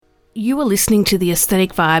You are listening to the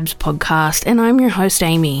Aesthetic Vibes podcast, and I'm your host,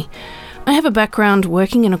 Amy. I have a background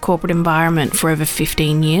working in a corporate environment for over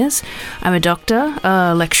 15 years. I'm a doctor,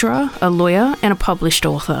 a lecturer, a lawyer, and a published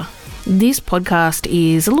author. This podcast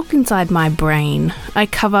is a look inside my brain. I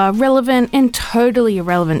cover relevant and totally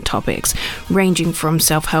irrelevant topics, ranging from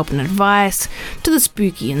self-help and advice, to the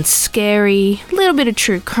spooky and scary, a little bit of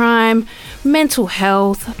true crime, mental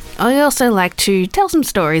health. I also like to tell some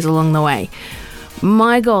stories along the way.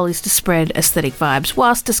 My goal is to spread aesthetic vibes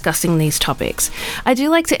whilst discussing these topics. I do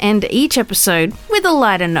like to end each episode with a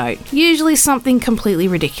lighter note, usually something completely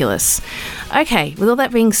ridiculous. Okay, with all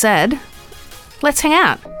that being said, let's hang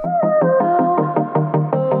out.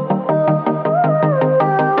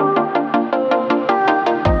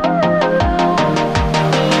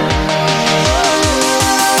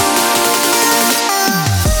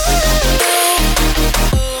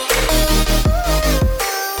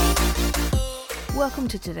 Welcome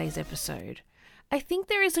to today's episode. I think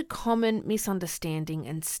there is a common misunderstanding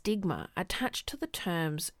and stigma attached to the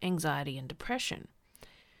terms anxiety and depression.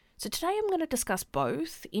 So today I'm going to discuss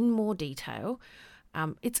both in more detail.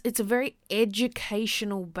 It's a very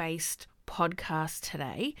educational based podcast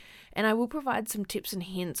today, and I will provide some tips and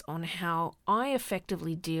hints on how I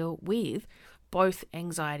effectively deal with both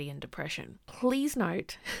anxiety and depression. Please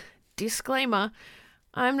note, disclaimer,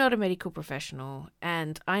 I'm not a medical professional,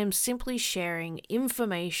 and I am simply sharing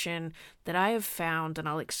information that I have found, and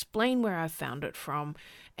I'll explain where I've found it from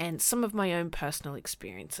and some of my own personal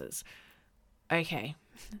experiences. Okay,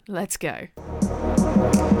 let's go.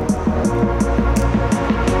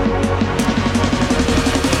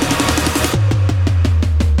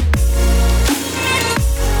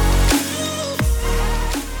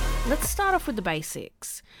 Let's start off with the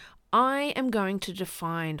basics. I am going to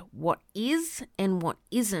define what is and what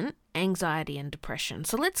isn't anxiety and depression.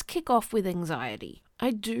 So let's kick off with anxiety.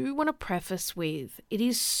 I do want to preface with, it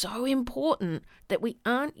is so important that we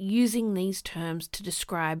aren't using these terms to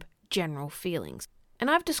describe general feelings. And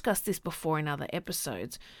I've discussed this before in other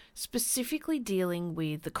episodes, specifically dealing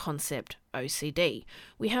with the concept OCD.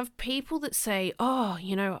 We have people that say, I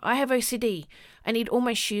have OCD. I need all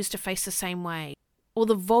my shoes to face the same way. Or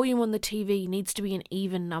the volume on the TV needs to be an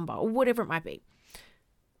even number, or whatever it might be.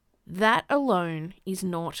 That alone is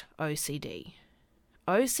not OCD.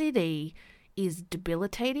 OCD is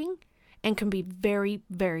debilitating and can be very,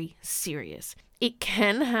 very serious. It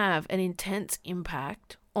can have an intense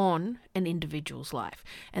impact on an individual's life.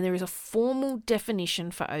 And there is a formal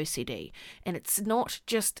definition for OCD. And it's not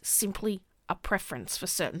just simply a preference for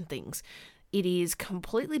certain things. It is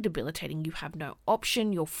completely debilitating. You have no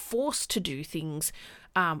option. You're forced to do things.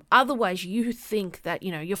 Otherwise, you think that,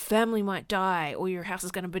 your family might die or your house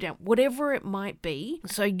is going to burn down, whatever it might be.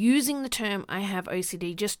 So using the term I have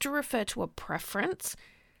OCD just to refer to a preference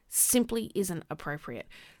simply isn't appropriate.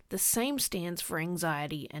 The same stands for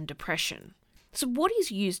anxiety and depression. So what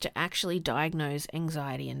is used to actually diagnose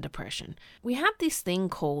anxiety and depression? We have this thing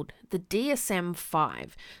called the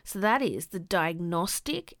DSM-5. So that is the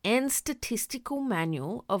Diagnostic and Statistical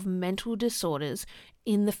Manual of Mental Disorders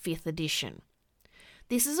in the 5th edition.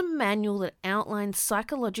 This is a manual that outlines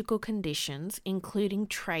psychological conditions, including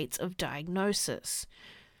traits of diagnosis.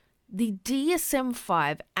 The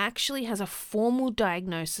DSM-5 actually has a formal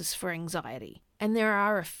diagnosis for anxiety, and there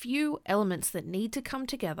are a few elements that need to come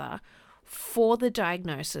together for the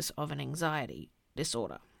diagnosis of an anxiety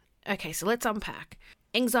disorder. Okay, so let's unpack.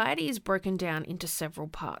 Anxiety is broken down into several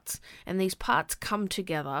parts, and these parts come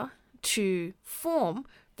together to form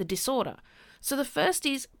the disorder. So the first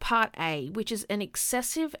is part A, which is an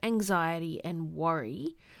excessive anxiety and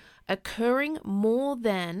worry occurring more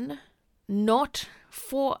than not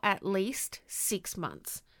for at least 6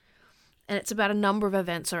 months. And it's about a number of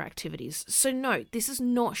events or activities. So note, this is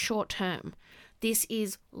not short term. This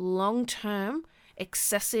is long-term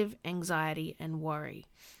excessive anxiety and worry.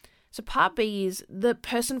 So part B is the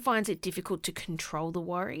person finds it difficult to control the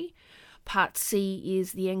worry. Part C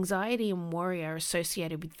is the anxiety and worry are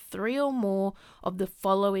associated with 3 or more of the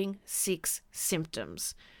following 6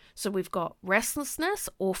 symptoms. So we've got restlessness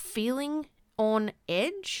or feeling on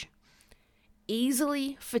edge,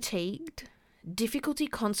 easily fatigued, difficulty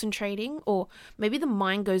concentrating, or maybe the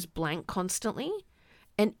mind goes blank constantly,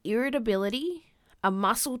 an irritability, a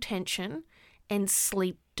muscle tension, and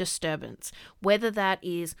sleep disturbance. Whether that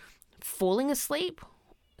is falling asleep,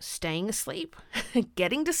 staying asleep,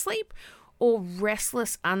 getting to sleep, or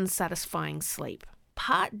restless, unsatisfying sleep.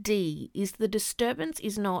 Part D is the disturbance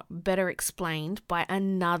is not better explained by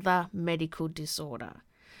another medical disorder.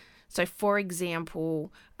 So for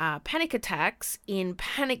example, panic attacks in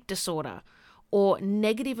panic disorder, or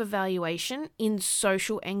negative evaluation in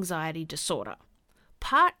social anxiety disorder.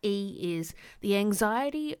 Part E is the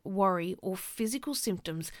anxiety, worry, or physical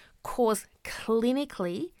symptoms cause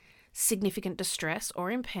clinically significant distress or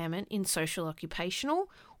impairment in social, occupational,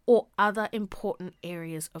 or other important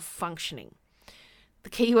areas of functioning. The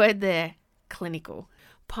key word there, clinical.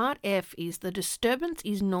 Part F is the disturbance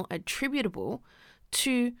is not attributable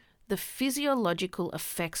to the physiological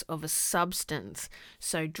effects of a substance,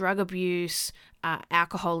 so drug abuse,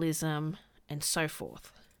 alcoholism, and so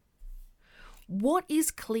forth. What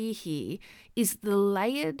is clear here is the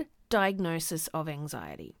layered diagnosis of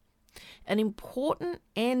anxiety. An important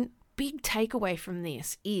and big takeaway from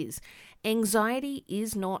this is anxiety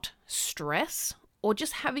is not stress or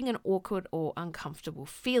just having an awkward or uncomfortable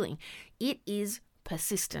feeling. It is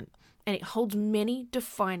persistent and it holds many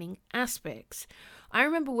defining aspects. I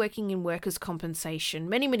remember working in workers' compensation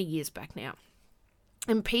many years back now,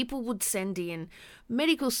 and people would send in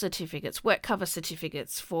medical certificates, work cover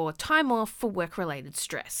certificates for time off for work-related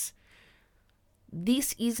stress.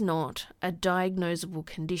 This is not a diagnosable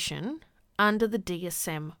condition under the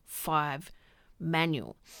DSM-5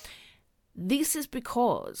 manual. This is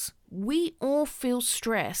because we all feel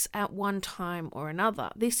stress at one time or another.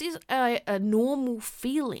 This is a normal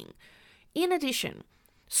feeling. In addition,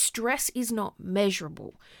 stress is not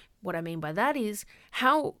measurable. What I mean by that is,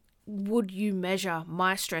 how would you measure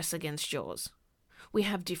my stress against yours? We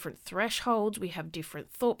have different thresholds, we have different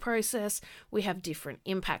thought process, we have different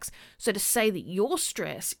impacts. So to say that your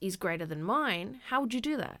stress is greater than mine, how would you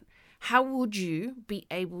do that? How would you be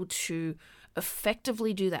able to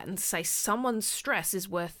effectively do that and say someone's stress is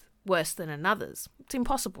worse than another's? It's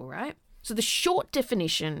impossible, right? So the short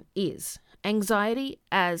definition is anxiety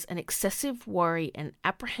as an excessive worry and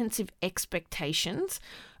apprehensive expectations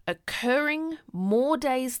occurring more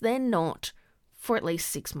days than not for at least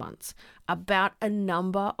 6 months about a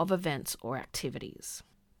number of events or activities.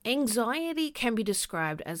 Anxiety can be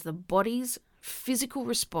described as the body's physical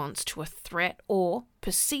response to a threat or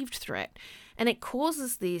perceived threat, and it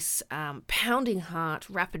causes this pounding heart,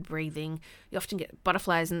 rapid breathing. You often get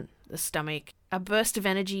butterflies in the stomach, a burst of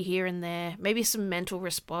energy here and there, maybe some mental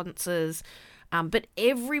responses, but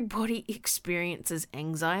everybody experiences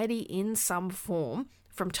anxiety in some form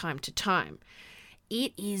from time to time.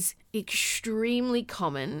 It is extremely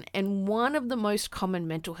common and one of the most common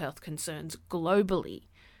mental health concerns globally.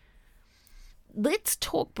 Let's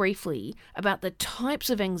talk briefly about the types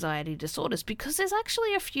of anxiety disorders, because there's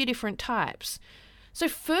actually a few different types. So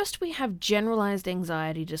first we have generalized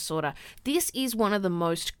anxiety disorder. This is one of the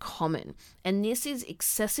most common, and this is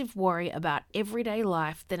excessive worry about everyday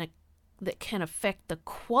life that can affect the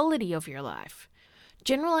quality of your life.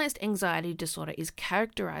 Generalized anxiety disorder is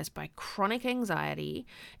characterized by chronic anxiety,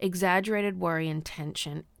 exaggerated worry and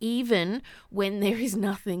tension, even when there is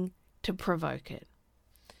nothing to provoke it.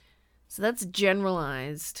 So that's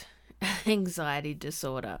generalized anxiety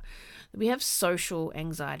disorder. We have social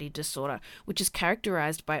anxiety disorder, which is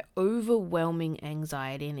characterized by overwhelming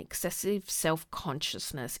anxiety and excessive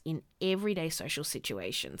self-consciousness in everyday social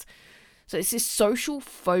situations. So it's this social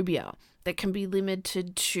phobia that can be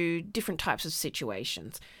limited to different types of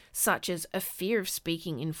situations, such as a fear of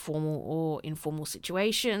speaking in formal or informal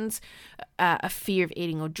situations, a fear of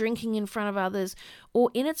eating or drinking in front of others,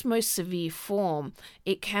 or in its most severe form,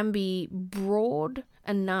 it can be broad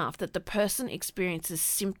enough that the person experiences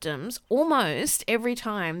symptoms almost every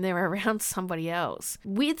time they're around somebody else.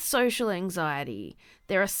 With social anxiety,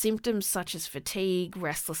 there are symptoms such as fatigue,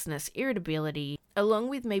 restlessness, irritability, along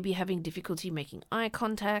with maybe having difficulty making eye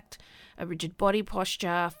contact, a rigid body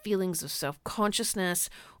posture, feelings of self-consciousness,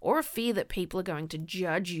 or a fear that people are going to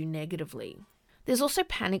judge you negatively. There's also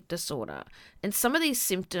panic disorder, and some of these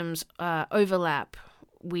symptoms overlap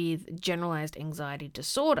with generalized anxiety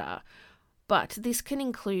disorder, but this can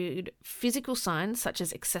include physical signs such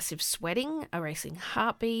as excessive sweating, a racing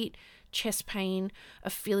heartbeat, chest pain, a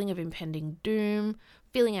feeling of impending doom,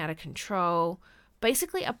 feeling out of control.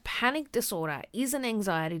 Basically, a panic disorder is an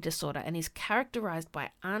anxiety disorder and is characterized by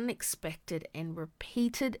unexpected and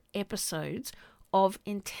repeated episodes of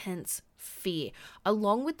intense fear,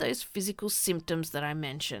 along with those physical symptoms that I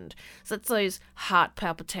mentioned. So that's those heart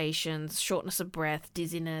palpitations, shortness of breath,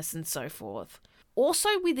 dizziness, and so forth. Also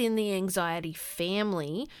within the anxiety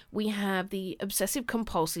family, we have the obsessive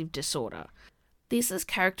compulsive disorder. This is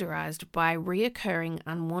characterized by reoccurring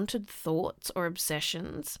unwanted thoughts or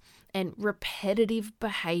obsessions and repetitive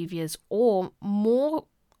behaviors, or more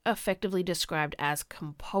effectively described as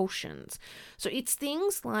compulsions. So it's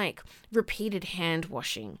things like repeated hand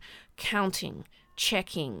washing, counting,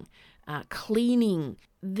 checking, cleaning.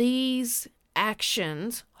 These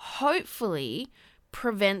actions hopefully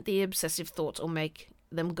prevent the obsessive thoughts or make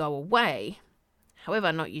them go away.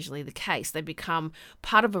 However, not usually the case. They become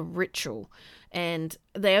part of a ritual and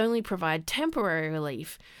they only provide temporary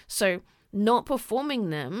relief. So not performing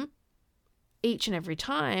them each and every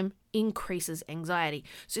time increases anxiety.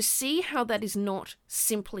 So see how that is not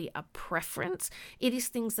simply a preference. It is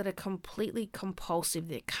things that are completely compulsive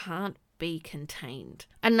that can't be contained.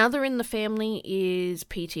 Another in the family is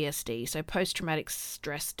PTSD, so post-traumatic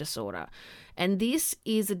stress disorder. And this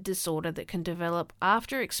is a disorder that can develop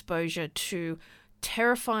after exposure to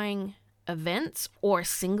terrifying events or a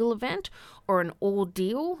single event or an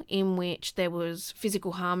ordeal in which there was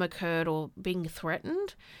physical harm occurred or being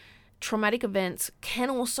threatened. Traumatic events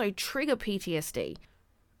can also trigger PTSD.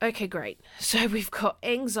 Okay, great. So we've got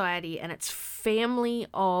anxiety and its family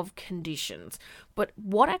of conditions. But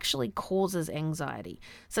what actually causes anxiety?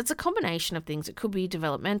 So it's a combination of things. It could be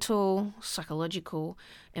developmental, psychological,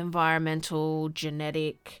 environmental,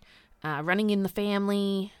 genetic, running in the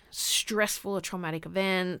family, stressful or traumatic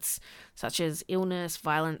events such as illness,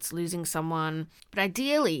 violence, losing someone. But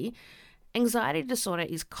ideally, anxiety disorder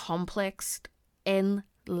is complex and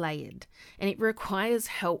layered, and it requires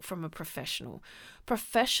help from a professional.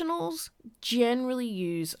 Professionals generally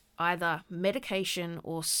use either medication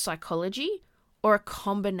or psychology or a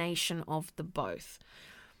combination of the both.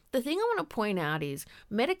 The thing I want to point out is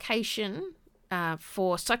medication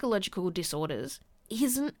for psychological disorders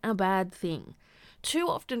isn't a bad thing. Too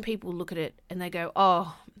often people look at it and they go,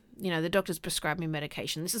 oh, the doctor's prescribed me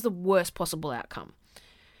medication. This is the worst possible outcome.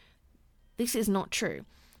 This is not true.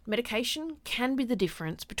 Medication can be the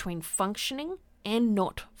difference between functioning and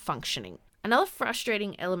not functioning. Another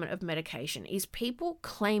frustrating element of medication is people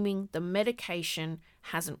claiming the medication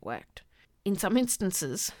hasn't worked. In some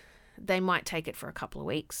instances, they might take it for a couple of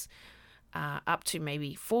weeks, up to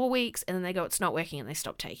maybe 4 weeks, and then they go, it's not working, and they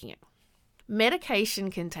stop taking it. Medication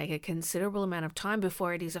can take a considerable amount of time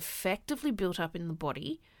before it is effectively built up in the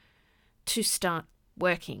body to start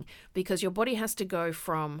working, because your body has to go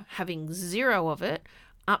from having 0 of it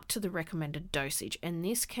up to the recommended dosage, and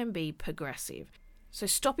this can be progressive. So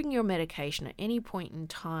stopping your medication at any point in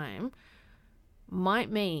time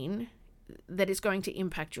might mean that it's going to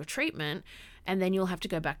impact your treatment, and then you'll have to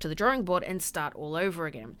go back to the drawing board and start all over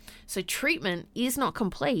again. So treatment is not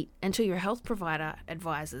complete until your health provider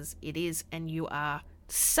advises it is and you are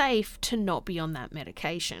safe to not be on that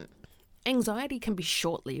medication. Anxiety can be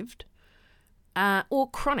short-lived or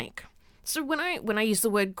chronic. So when I use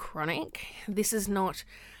the word chronic, this is not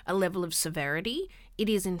a level of severity. It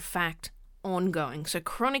is in fact ongoing. So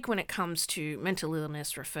chronic when it comes to mental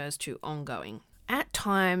illness refers to ongoing. At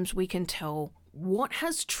times we can tell what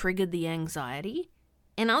has triggered the anxiety,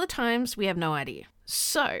 and other times we have no idea.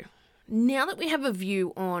 So now that we have a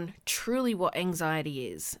view on truly what anxiety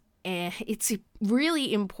is, it's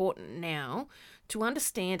really important now to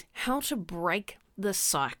understand how to break the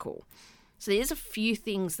cycle. So there's a few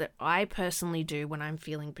things that I personally do when I'm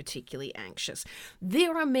feeling particularly anxious.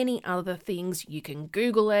 There are many other things. You can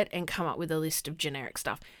Google it and come up with a list of generic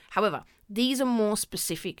stuff. However, these are more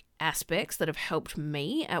specific aspects that have helped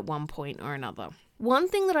me at one point or another. One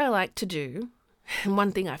thing that I like to do, and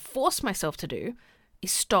one thing I force myself to do,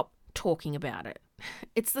 is stop talking about it.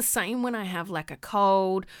 It's the same when I have like a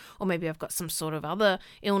cold, or maybe I've got some sort of other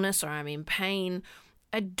illness, or I'm in pain.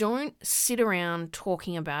 I don't sit around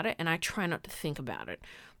talking about it, and I try not to think about it,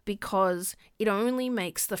 because it only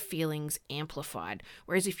makes the feelings amplified.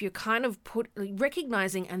 Whereas if you're kind of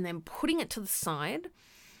recognizing and then putting it to the side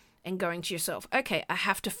and going to yourself, okay, I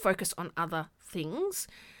have to focus on other things,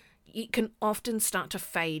 it can often start to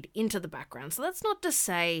fade into the background. So that's not to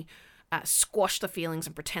say squash the feelings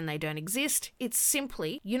and pretend they don't exist. It's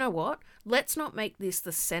simply, you know what? Let's not make this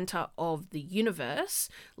the center of the universe.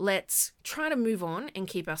 Let's try to move on and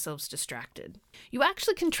keep ourselves distracted. You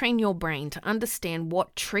actually can train your brain to understand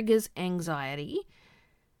what triggers anxiety.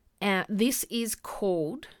 This is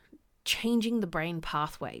called changing the brain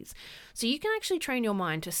pathways. So you can actually train your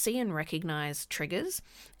mind to see and recognize triggers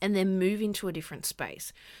and then move into a different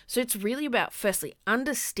space. So it's really about firstly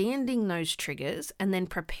understanding those triggers and then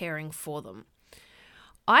preparing for them.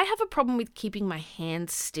 I have a problem with keeping my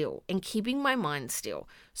hands still and keeping my mind still.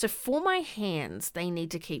 So for my hands, they need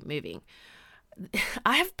to keep moving.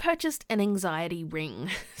 I have purchased an anxiety ring.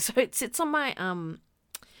 So it sits on my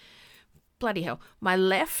my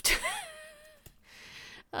left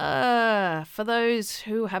for those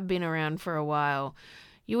who have been around for a while,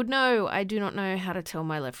 you would know I do not know how to tell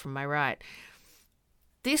my left from my right.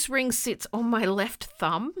 This ring sits on my left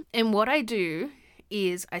thumb, and what I do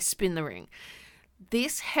is I spin the ring.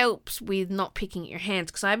 This helps with not picking at your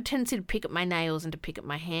hands, because I have a tendency to pick at my nails and to pick at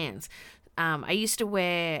my hands. I used to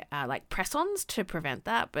wear like press-ons to prevent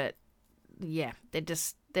that, but yeah,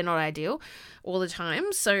 they're not ideal all the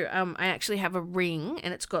time. So I actually have a ring,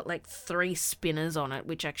 and it's got like 3 spinners on it,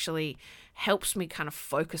 which actually helps me kind of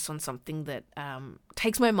focus on something that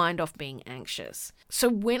takes my mind off being anxious. So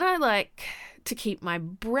when I like to keep my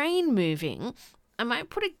brain moving, I might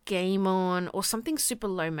put a game on or something super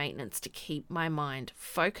low maintenance to keep my mind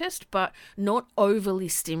focused, but not overly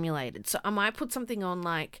stimulated. So I might put something on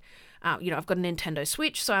like, I've got a Nintendo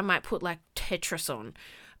Switch, so I might put like Tetris on.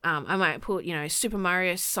 I might put, Super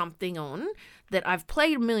Mario something on that I've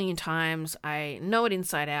played a million times. I know it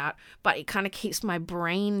inside out, but it kind of keeps my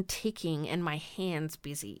brain ticking and my hands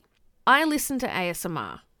busy. I listen to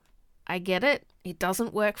ASMR. I get it. It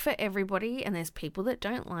doesn't work for everybody, and there's people that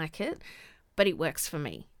don't like it, but it works for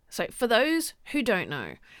me. So for those who don't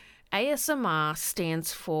know, ASMR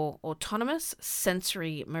stands for Autonomous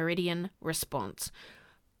Sensory Meridian Response.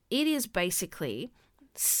 It is basically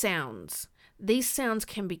sounds. These sounds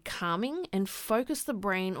can be calming and focus the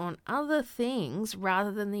brain on other things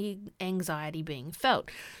rather than the anxiety being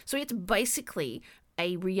felt. So it's basically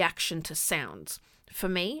a reaction to sounds. For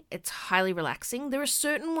me, it's highly relaxing. There are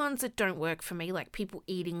certain ones that don't work for me, like people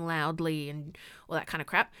eating loudly and all that kind of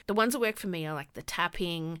crap. The ones that work for me are like the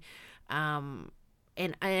tapping, and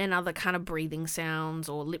other kind of breathing sounds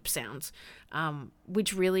or lip sounds,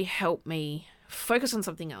 which really help me focus on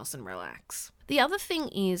something else and relax. The other thing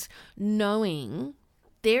is knowing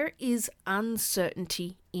there is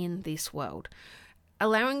uncertainty in this world.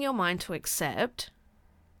 Allowing your mind to accept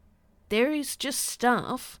there is just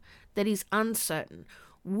stuff that is uncertain.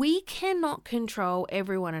 We cannot control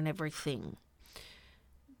everyone and everything.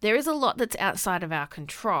 There is a lot that's outside of our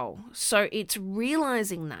control. So it's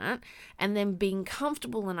realizing that and then being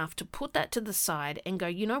comfortable enough to put that to the side and go,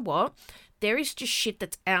 you know what? There is just shit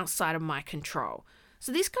that's outside of my control.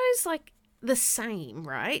 So this goes like the same,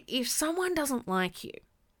 right? If someone doesn't like you,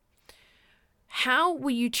 how will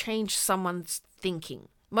you change someone's thinking?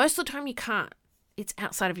 Most of the time you can't. It's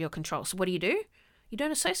outside of your control. So what do? You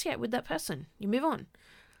don't associate with that person. You move on.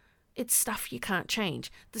 It's stuff you can't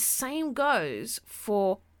change. The same goes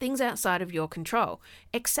for things outside of your control.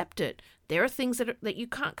 Accept it. There are things that you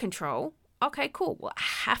can't control. Okay, cool. Well, I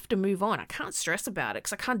have to move on. I can't stress about it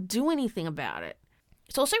because I can't do anything about it.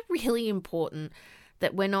 It's also really important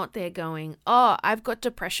that we're not there going, oh, I've got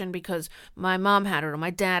depression because my mom had it or my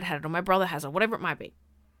dad had it or my brother has it, whatever it might be.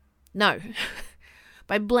 No.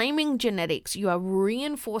 By blaming genetics, you are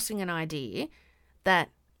reinforcing an idea that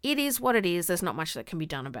it is what it is. There's not much that can be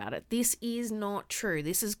done about it. This is not true.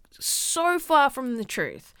 This is so far from the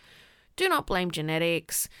truth. Do not blame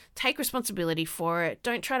genetics. Take responsibility for it.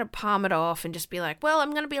 Don't try to palm it off and just be like, well,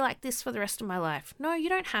 I'm going to be like this for the rest of my life. No, you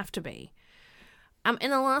don't have to be. And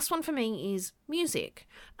the last one for me is music.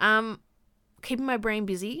 Keeping my brain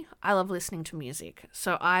busy. I love listening to music.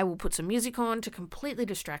 So I will put some music on to completely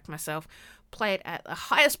distract myself, play it at the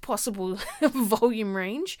highest possible volume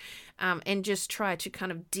range, and just try to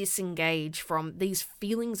kind of disengage from these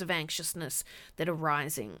feelings of anxiousness that are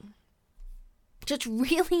rising. So it's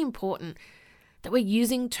really important that we're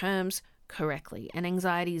using terms correctly, and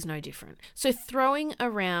anxiety is no different. So throwing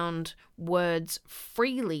around words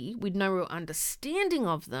freely with no real understanding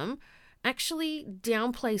of them actually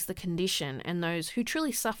downplays the condition and those who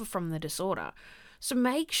truly suffer from the disorder. So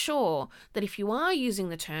make sure that if you are using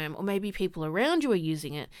the term, or maybe people around you are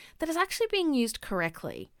using it, that it's actually being used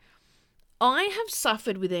correctly. I have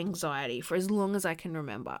suffered with anxiety for as long as I can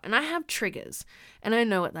remember, and I have triggers, and I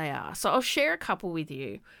know what they are. So I'll share a couple with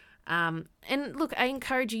you. And look, I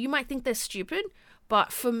encourage you, you might think they're stupid,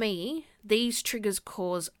 but for me, these triggers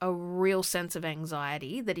cause a real sense of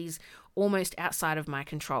anxiety that is almost outside of my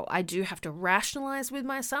control. I do have to rationalize with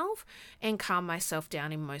myself and calm myself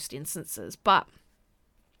down in most instances. But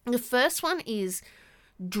the first one is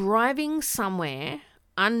driving somewhere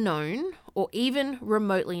unknown or even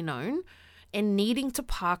remotely known and needing to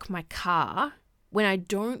park my car when I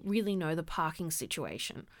don't really know the parking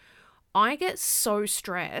situation. I get so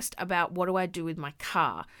stressed about what do I do with my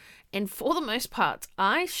car. And for the most part,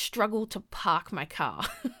 I struggle to park my car.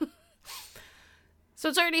 So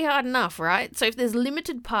it's already hard enough, right? So if there's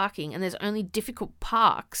limited parking and there's only difficult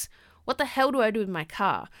parks, what the hell do I do with my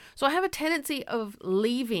car? So I have a tendency of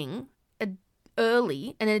leaving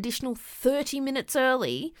early, an additional 30 minutes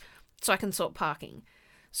early, so I can sort parking.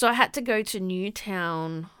 So I had to go to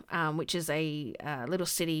Newtown, which is a little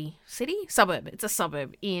suburb. It's a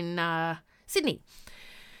suburb in Sydney.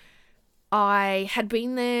 I had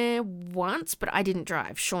been there once, but I didn't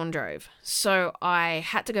drive. Sean drove. So I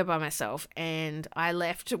had to go by myself, and I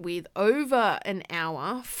left with over an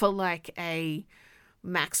hour for like a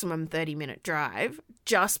maximum 30-minute drive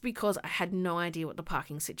just because I had no idea what the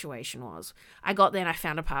parking situation was. I got there and I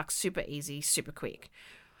found a park super easy, super quick.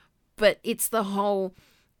 But it's the whole,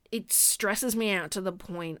 it stresses me out to the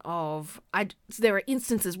point of, there are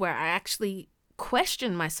instances where I actually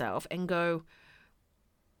question myself and go,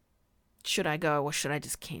 should I go or should I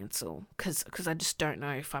just cancel? Because I just don't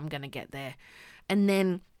know if I'm going to get there. And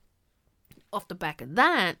then off the back of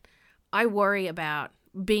that, I worry about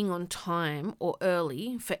being on time or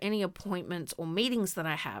early for any appointments or meetings that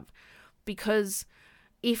I have. Because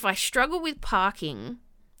if I struggle with parking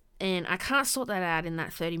and I can't sort that out in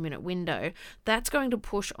that 30-minute window, that's going to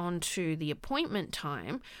push onto the appointment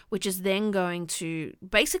time, which is then going to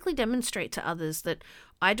basically demonstrate to others that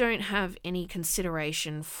I don't have any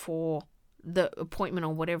consideration for the appointment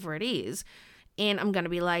or whatever it is, and I'm going to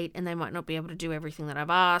be late and they might not be able to do everything that I've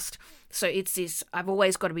asked. So it's this, I've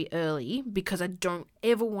always got to be early because I don't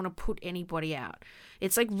ever want to put anybody out.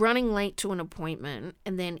 It's like running late to an appointment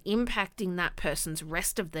and then impacting that person's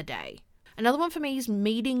rest of the day. Another one for me is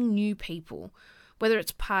meeting new people, whether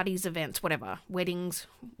it's parties, events, whatever, weddings,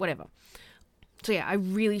 whatever. So yeah, I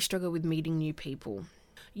really struggle with meeting new people.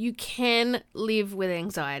 You can live with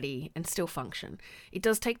anxiety and still function. It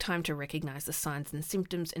does take time to recognize the signs and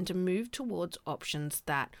symptoms and to move towards options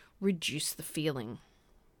that reduce the feeling.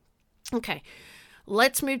 Okay,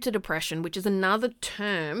 let's move to depression, which is another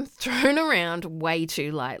term thrown around way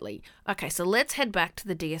too lightly. Okay, so let's head back to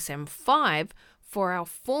the DSM-5 for our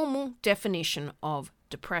formal definition of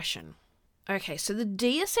depression. Okay, so the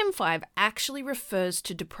DSM-5 actually refers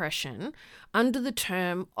to depression under the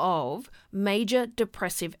term of major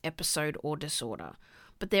depressive episode or disorder.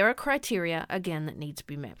 But there are criteria, again, that need to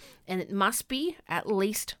be met. And it must be at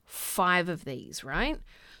least 5 of these, right?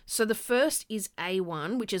 So the first is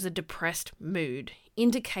A1, which is a depressed mood,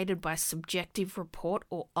 indicated by subjective report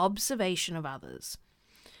or observation of others.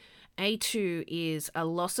 A2 is a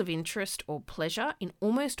loss of interest or pleasure in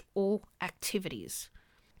almost all activities.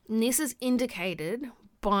 And this is indicated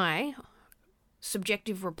by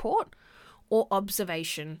subjective report or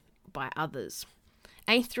observation by others.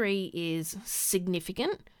 A3 is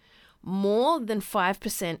significant, more than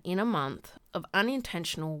 5% in a month of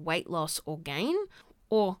unintentional weight loss or gain,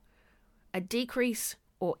 or a decrease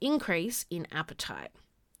or increase in appetite.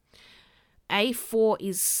 A4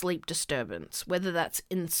 is sleep disturbance, whether that's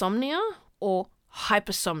insomnia or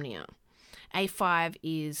hypersomnia. A5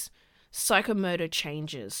 is psychomotor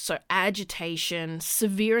changes, so agitation,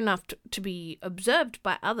 severe enough to be observed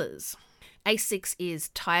by others. A6 is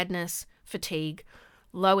tiredness, fatigue,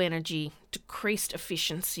 low energy, decreased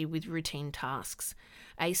efficiency with routine tasks.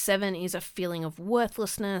 A7 is a feeling of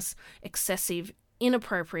worthlessness, excessive,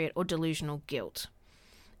 inappropriate, or delusional guilt.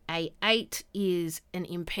 A8 is an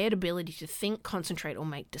impaired ability to think, concentrate, or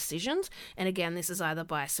make decisions. And again, this is either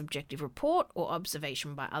by a subjective report or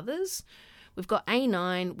observation by others. We've got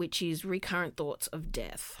A9, which is recurrent thoughts of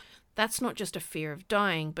death. That's not just a fear of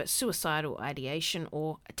dying, but suicidal ideation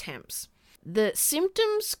or attempts. The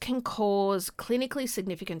symptoms can cause clinically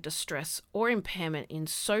significant distress or impairment in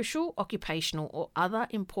social, occupational, or other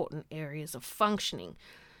important areas of functioning.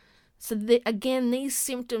 So again, these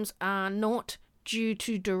symptoms are not due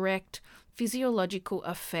to direct physiological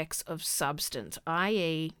effects of substance,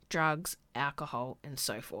 i.e. drugs, alcohol, and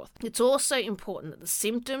so forth. It's also important that the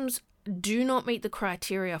symptoms do not meet the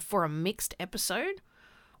criteria for a mixed episode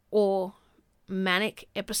or manic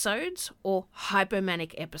episodes or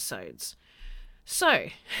hypomanic episodes. So,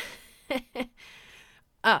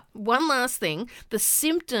 one last thing, the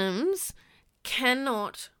symptoms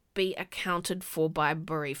cannot be accounted for by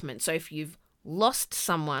bereavement. So if you've lost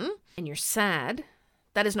someone and you're sad,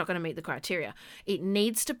 that is not going to meet the criteria. It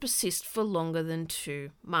needs to persist for longer than 2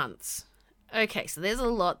 months. Okay, so there's a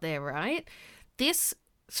lot there, right?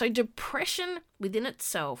 So depression within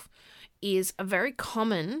itself is a very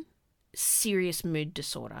common serious mood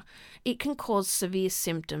disorder. It can cause severe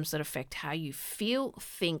symptoms that affect how you feel,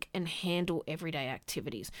 think, and handle everyday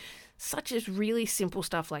activities, such as really simple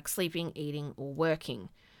stuff like sleeping, eating, or working.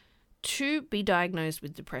 To be diagnosed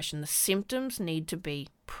with depression, the symptoms need to be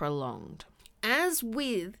prolonged. As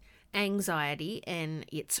with anxiety and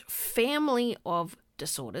its family of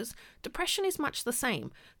disorders, depression is much the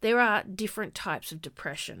same. There are different types of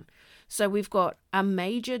depression. So we've got a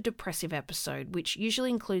major depressive episode, which usually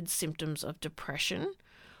includes symptoms of depression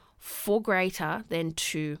for greater than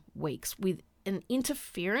 2 weeks, with an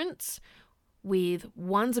interference with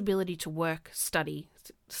one's ability to work, study,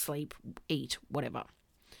 sleep, eat, whatever.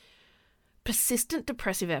 Persistent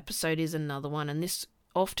depressive episode is another one, and this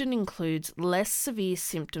often includes less severe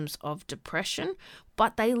symptoms of depression,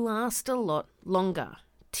 but they last a lot longer,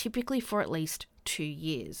 typically for at least 2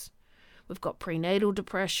 years. We've got prenatal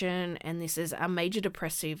depression, and this is a major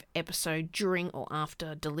depressive episode during or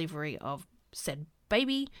after delivery of said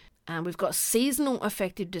baby. We've got seasonal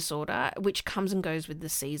affective disorder, which comes and goes with the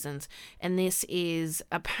seasons. And this is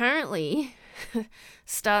apparently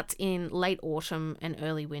starts in late autumn and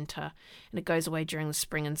early winter, and it goes away during the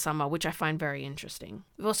spring and summer, which I find very interesting.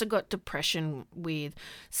 We've also got depression with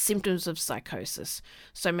symptoms of psychosis.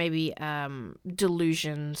 So maybe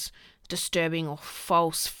delusions, disturbing or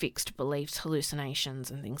false fixed beliefs, hallucinations,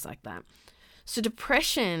 and things like that. So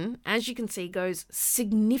depression, as you can see, goes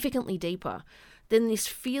significantly deeper than this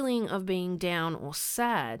feeling of being down or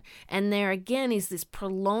sad. And there again is this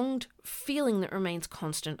prolonged feeling that remains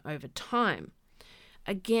constant over time.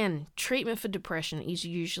 Again, treatment for depression is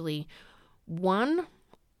usually one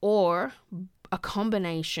or a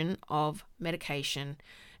combination of medication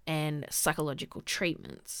and psychological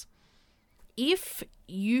treatments. If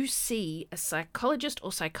you see a psychologist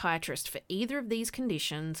or psychiatrist for either of these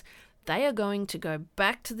conditions, they are going to go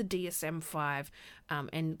back to the DSM-5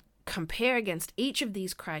 and compare against each of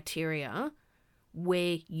these criteria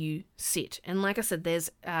where you sit. And like I said,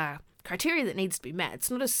 there's criteria that needs to be met.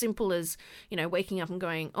 It's not as simple as, waking up and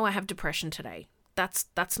going, oh, I have depression today. That's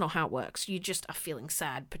not how it works. You just are feeling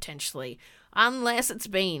sad potentially, unless it's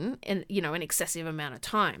been an excessive amount of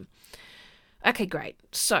time. Okay, great.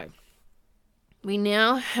 So we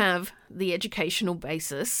now have the educational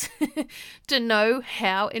basis to know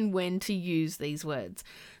how and when to use these words.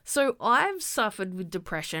 So I've suffered with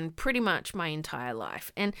depression pretty much my entire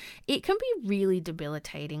life, and it can be really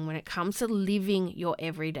debilitating when it comes to living your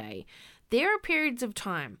everyday. There are periods of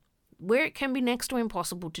time where it can be next to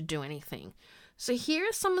impossible to do anything. So here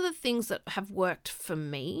are some of the things that have worked for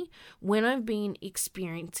me when I've been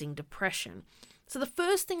experiencing depression. So the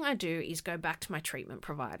first thing I do is go back to my treatment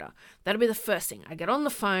provider. That'll be the first thing. I get on the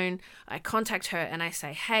phone, I contact her, and I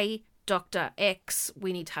say, hey, Dr. X,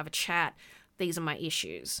 we need to have a chat. These are my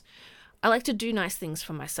issues. I like to do nice things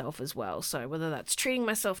for myself as well. So whether that's treating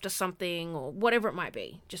myself to something or whatever it might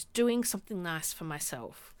be, just doing something nice for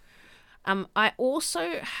myself. I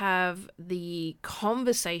also have the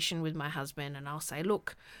conversation with my husband, and I'll say,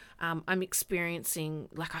 look, I'm experiencing,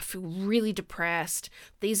 I feel really depressed.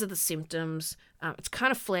 These are the symptoms. It's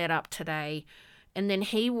kind of flared up today. And then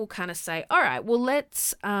he will kind of say, all right, well,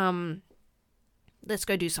 let's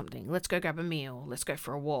go do something. Let's go grab a meal. Let's go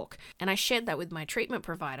for a walk. And I shared that with my treatment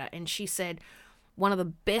provider, and she said one of the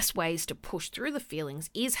best ways to push through the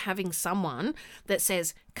feelings is having someone that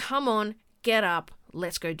says, come on, get up,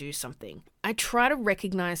 let's go do something. I try to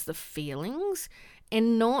recognize the feelings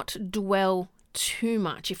and not dwell too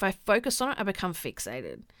much. If I focus on it, I become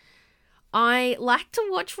fixated. I like to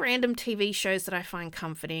watch random TV shows that I find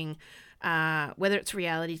comforting, whether it's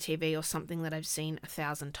reality TV or something that I've seen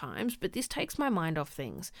 1,000 times, but this takes my mind off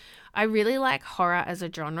things. I really like horror as a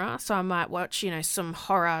genre, so I might watch, some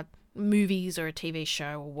horror movies or a TV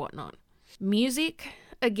show or whatnot. Music,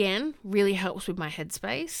 again, really helps with my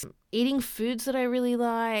headspace. Eating foods that I really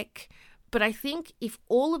like. But I think if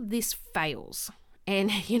all of this fails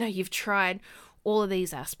and, you've tried all of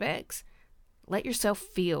these aspects, let yourself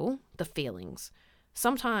feel the feelings.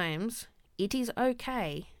 Sometimes it is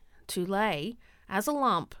okay to lay as a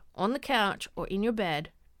lump on the couch or in your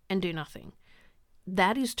bed and do nothing.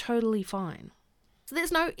 That is totally fine. So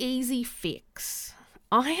there's no easy fix.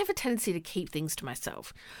 I have a tendency to keep things to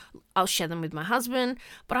myself. I'll share them with my husband,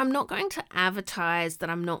 but I'm not going to advertise that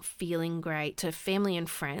I'm not feeling great to family and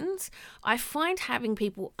friends. I find having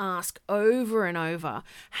people ask over and over,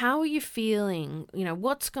 how are you feeling?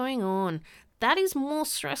 What's going on? That is more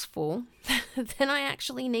stressful than I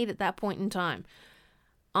actually need at that point in time.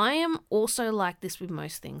 I am also like this with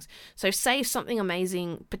most things. So say something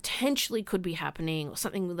amazing potentially could be happening, or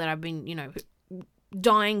something that I've been,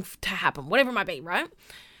 dying to happen, whatever it might be, right?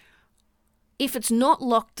 If it's not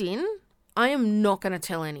locked in, I am not going to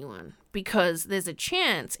tell anyone, because there's a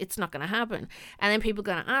chance it's not going to happen. And then people are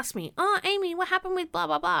going to ask me, oh, Amy, what happened with blah,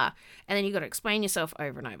 blah, blah? And then you got to explain yourself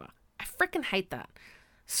over and over. I freaking hate that.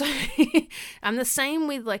 So I'm the same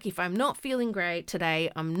with, if I'm not feeling great today,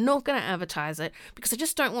 I'm not going to advertise it, because I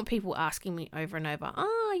just don't want people asking me over and over,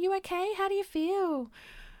 oh, are you okay? How do you feel?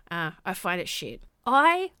 I find it shit.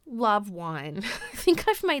 I love wine. I think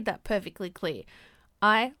I've made that perfectly clear.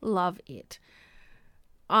 I love it.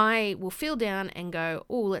 I will feel down and go,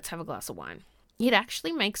 oh, let's have a glass of wine. It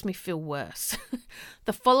actually makes me feel worse.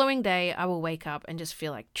 The following day, I will wake up and just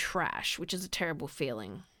feel like trash, which is a terrible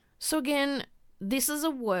feeling. So again, this is a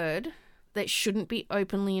word that shouldn't be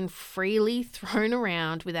openly and freely thrown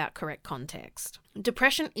around without correct context.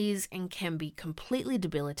 Depression is and can be completely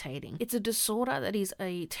debilitating. It's a disorder that is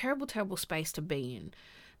a terrible, terrible space to be in.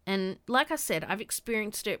 And like I said, I've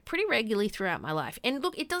experienced it pretty regularly throughout my life. And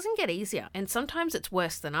look, it doesn't get easier, and sometimes it's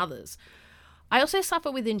worse than others. I also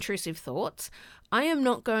suffer with intrusive thoughts. I am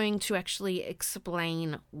not going to actually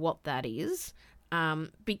explain what that is,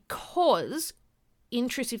 because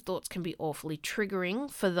intrusive thoughts can be awfully triggering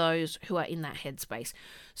for those who are in that headspace.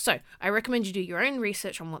 So I recommend you do your own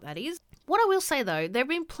research on what that is. What I will say though, there have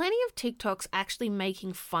been plenty of TikToks actually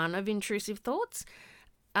making fun of intrusive thoughts.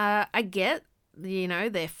 I get,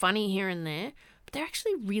 they're funny here and there, but they're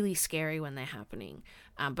actually really scary when they're happening.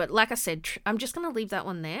 But like I said, I'm just going to leave that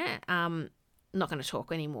one there. Not going to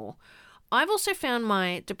talk anymore. I've also found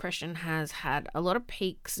my depression has had a lot of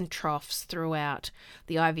peaks and troughs throughout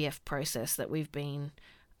the IVF process that we've been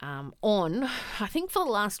on, I think for the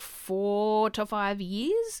last 4 to 5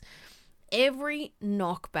 years. Every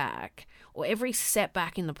knockback or every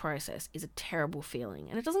setback in the process is a terrible feeling,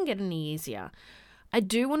 and it doesn't get any easier. I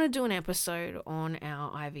do want to do an episode on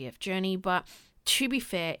our IVF journey, but to be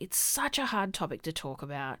fair, it's such a hard topic to talk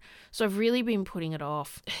about, so I've really been putting it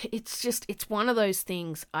off. It's one of those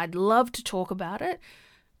things. I'd love to talk about it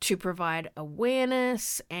to provide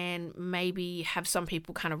awareness and maybe have some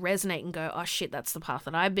people kind of resonate and go, oh shit, that's the path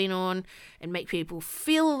that I've been on, and make people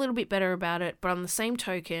feel a little bit better about it. But on the same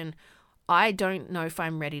token, I don't know if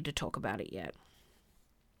I'm ready to talk about it yet.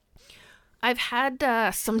 I've had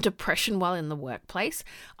some depression while in the workplace.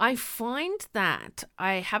 I find that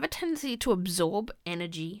I have a tendency to absorb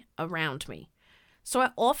energy around me. So I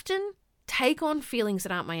often take on feelings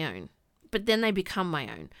that aren't my own, but then they become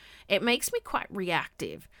my own. It makes me quite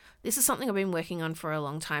reactive. This is something I've been working on for a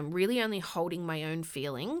long time, really only holding my own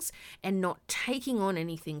feelings and not taking on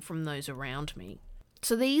anything from those around me.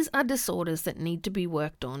 So these are disorders that need to be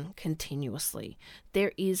worked on continuously.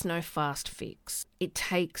 There is no fast fix. It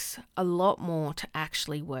takes a lot more to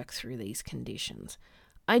actually work through these conditions.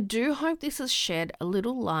 I do hope this has shed a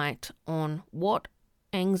little light on what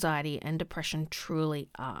anxiety and depression truly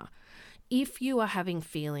are. If you are having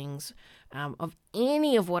feelings of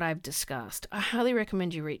any of what I've discussed, I highly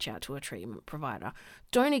recommend you reach out to a treatment provider.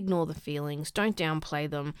 Don't ignore the feelings. Don't downplay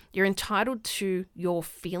them. You're entitled to your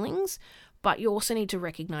feelings, but you also need to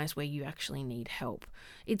recognize where you actually need help.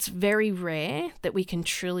 It's very rare that we can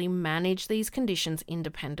truly manage these conditions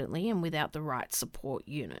independently and without the right support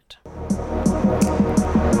unit.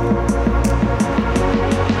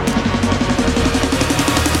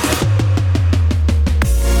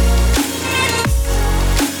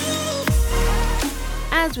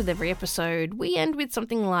 As with every episode, we end with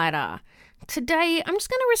something lighter. Today, I'm just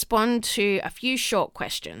going to respond to a few short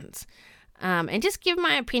questions. And just give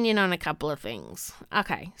my opinion on a couple of things.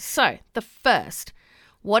 Okay, so the first,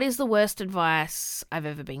 what is the worst advice I've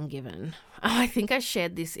ever been given? I think I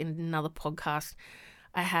shared this in another podcast.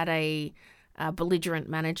 I had a belligerent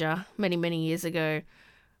manager many, many years ago,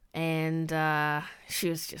 and she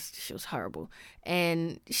was horrible.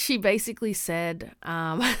 And she basically said,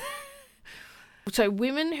 so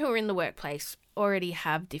women who are in the workplace already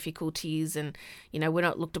have difficulties and, we're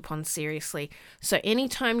not looked upon seriously. So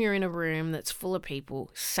anytime you're in a room that's full of people,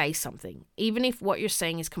 say something. Even if what you're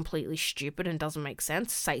saying is completely stupid and doesn't make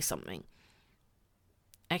sense, say something.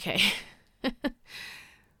 Okay.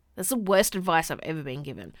 That's the worst advice I've ever been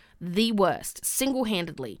given. The worst.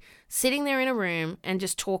 Single-handedly. Sitting there in a room and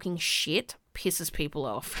just talking shit pisses people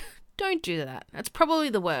off. Don't do that. That's probably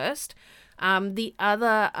the worst. The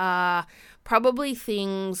other are probably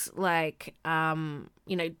things like,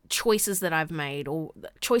 choices that I've made or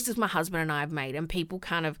choices my husband and I have made, and people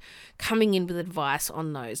kind of coming in with advice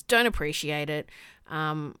on those. Don't appreciate it.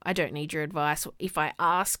 I don't need your advice. If I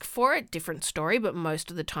ask for it, different story, but most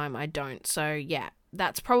of the time I don't. So yeah,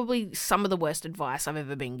 that's probably some of the worst advice I've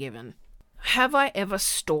ever been given. Have I ever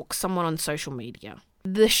stalked someone on social media?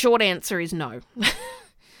 The short answer is no.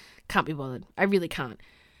 Can't be bothered. I really can't.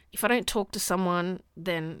 If I don't talk to someone,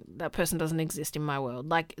 then that person doesn't exist in my world.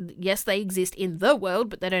 Like, yes, they exist in the world,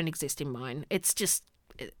 but they don't exist in mine. It's just,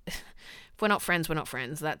 if we're not friends, we're not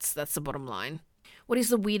friends. That's the bottom line. What is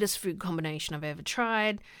the weirdest food combination I've ever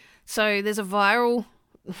tried? So there's a viral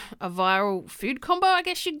food combo, I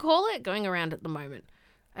guess you'd call it, going around at the moment.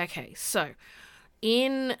 Okay, so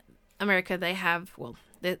in America, they have,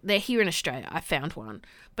 they're here in Australia. I found one.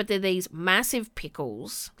 But they're these massive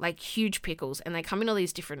pickles, like huge pickles, and they come in all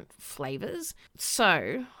these different flavors.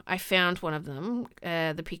 So I found one of them,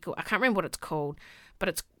 the pickle, I can't remember what it's called, but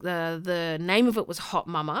it's the name of it was Hot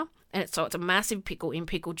Mama. And it's a massive pickle in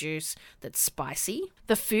pickle juice that's spicy.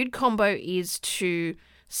 The food combo is to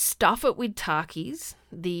stuff it with Takis,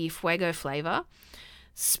 the Fuego flavor,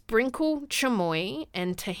 sprinkle chamoy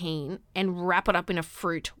and tahini, and wrap it up in a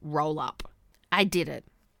fruit roll-up. I did it.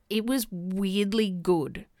 It was weirdly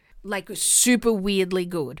good. Like, super weirdly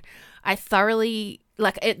good. I thoroughly,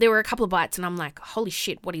 there were a couple of bites and I'm like, holy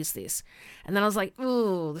shit, what is this? And then I was like,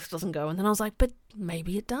 oh, this doesn't go. And then I was like, but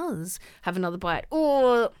maybe it does. Have another bite.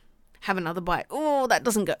 Oh, have another bite. Oh, that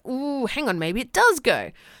doesn't go. Oh, hang on, maybe it does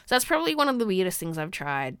go. So that's probably one of the weirdest things I've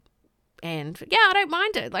tried. And yeah, I don't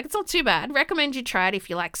mind it. Like, it's not too bad. Recommend you try it if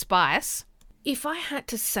you like spice. If I had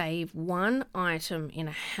to save one item in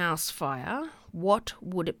a house fire, what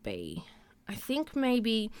would it be? I think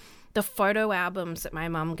maybe the photo albums that my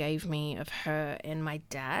mum gave me of her and my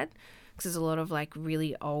dad, because there's a lot of like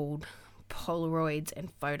really old Polaroids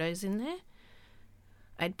and photos in there.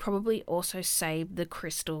 I'd probably also save the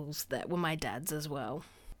crystals that were my dad's as well.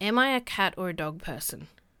 Am I a cat or a dog person?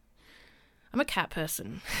 I'm a cat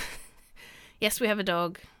person. Yes, we have a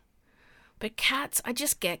dog. But cats, I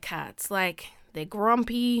just get cats. Like, they're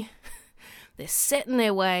grumpy. They're set in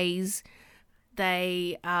their ways.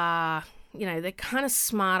 They are, they're kind of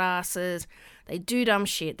smart asses. They do dumb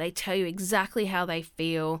shit. They tell you exactly how they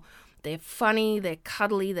feel. They're funny. They're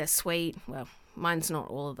cuddly. They're sweet. Well, mine's not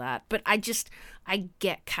all of that. But I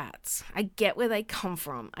get cats. I get where they come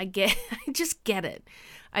from. I just get it.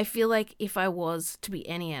 I feel like if I was to be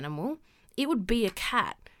any animal, it would be a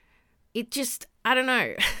cat. I don't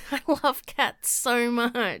know. I love cats so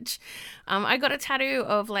much. I got a tattoo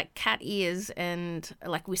of like cat ears and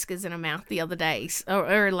like whiskers and a mouth the other day,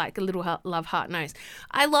 or like a little love heart nose.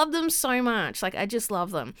 I love them so much. Like, I just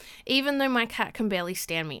love them. Even though my cat can barely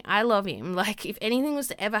stand me, I love him. Like, if anything was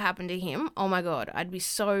to ever happen to him, oh my God, I'd be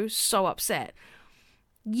so, so upset.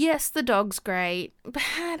 Yes, the dog's great, but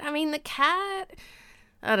I mean, the cat,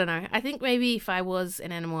 I don't know. I think maybe if I was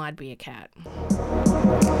an animal, I'd be a cat.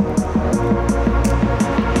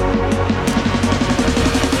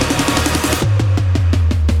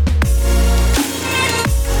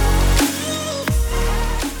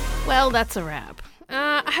 Well, that's a wrap.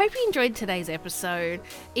 I hope you enjoyed today's episode.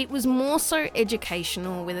 It was more so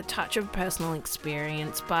educational with a touch of personal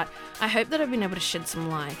experience, but I hope that I've been able to shed some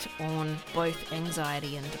light on both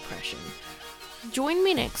anxiety and depression. Join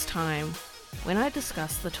me next time when I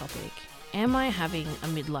discuss the topic, am I having a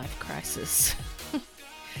midlife crisis?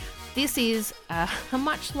 This is a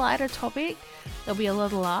much lighter topic. There'll be a lot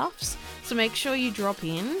of laughs, so make sure you drop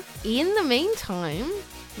in. In the meantime,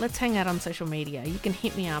 let's hang out on social media. You can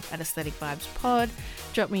hit me up at Aesthetic Vibes Pod,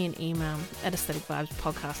 drop me an email at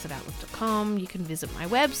aestheticvibespodcast@outlook.com. You can visit my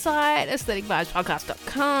website,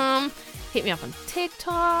 aestheticvibespodcast.com. Hit me up on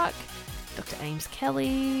TikTok, Dr. Ames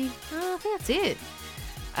Kelly. I think that's it.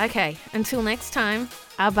 Okay, until next time,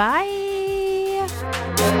 bye.